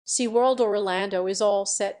Seaworld Orlando is all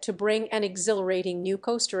set to bring an exhilarating new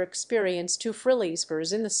coaster experience to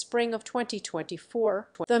Frilliesgers in the spring of 2024.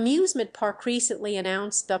 The amusement park recently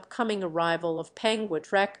announced the upcoming arrival of Penguin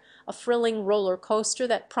Trek, a thrilling roller coaster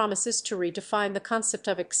that promises to redefine the concept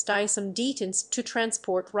of Exhilarating to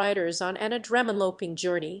transport riders on an adrenaline-loping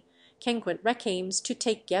journey. Penguin Trek aims to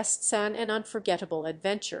take guests on an unforgettable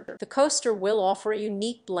adventure. The coaster will offer a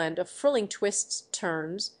unique blend of thrilling twists,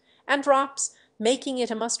 turns, and drops, making it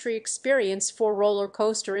a must-try experience for roller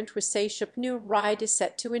coaster enthusiasts. New ride is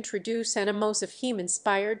set to introduce an immersive theme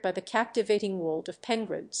inspired by the captivating world of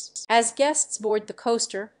penguins. As guests board the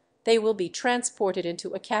coaster, they will be transported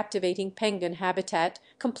into a captivating penguin habitat,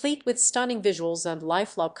 complete with stunning visuals and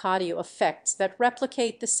lifelike audio effects that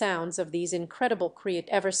replicate the sounds of these incredible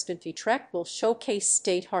creatures. Everstinty Trek will showcase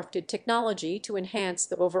state-of-the-art technology to enhance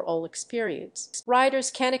the overall experience.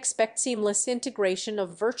 Riders can expect seamless integration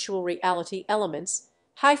of virtual reality elements,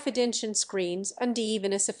 high-definition screens, and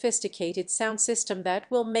even a sophisticated sound system that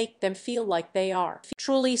will make them feel like they are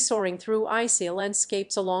truly soaring through icy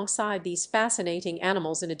landscapes alongside these fascinating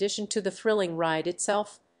animals. In addition to the thrilling ride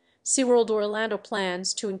itself, Seaworld Orlando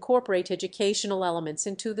plans to incorporate educational elements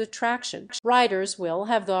into the attraction. Riders will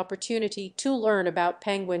have the opportunity to learn about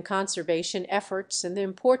penguin conservation efforts and the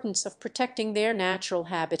importance of protecting their natural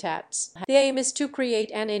habitats. The aim is to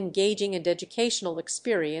create an engaging and educational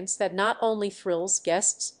experience that not only thrills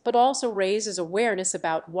guests but also raises awareness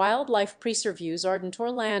about wildlife preservation.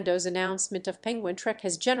 Orlando's announcement of Penguin Trek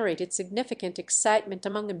has generated significant excitement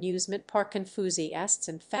among amusement park enthusiasts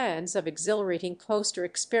and fans of exhilarating coaster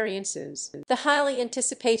experiences. The highly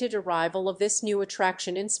anticipated arrival of this new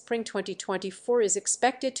attraction in spring 2024 is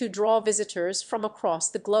expected to draw visitors from across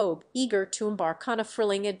the globe, eager to embark on a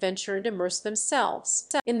thrilling adventure and immerse themselves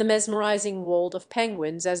in the mesmerizing world of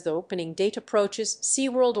penguins. As the opening date approaches,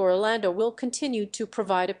 Seaworld Orlando will continue to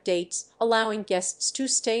provide updates, allowing guests to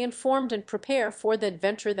stay informed and prepare for the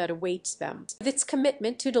adventure that awaits them. With its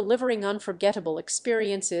commitment to delivering unforgettable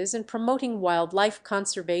experiences and promoting wildlife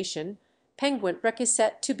conservation, Penguin Trek is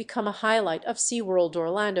set to become a highlight of Seaworld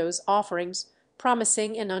Orlando's offerings,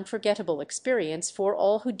 promising an unforgettable experience for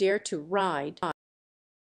all who dare to ride.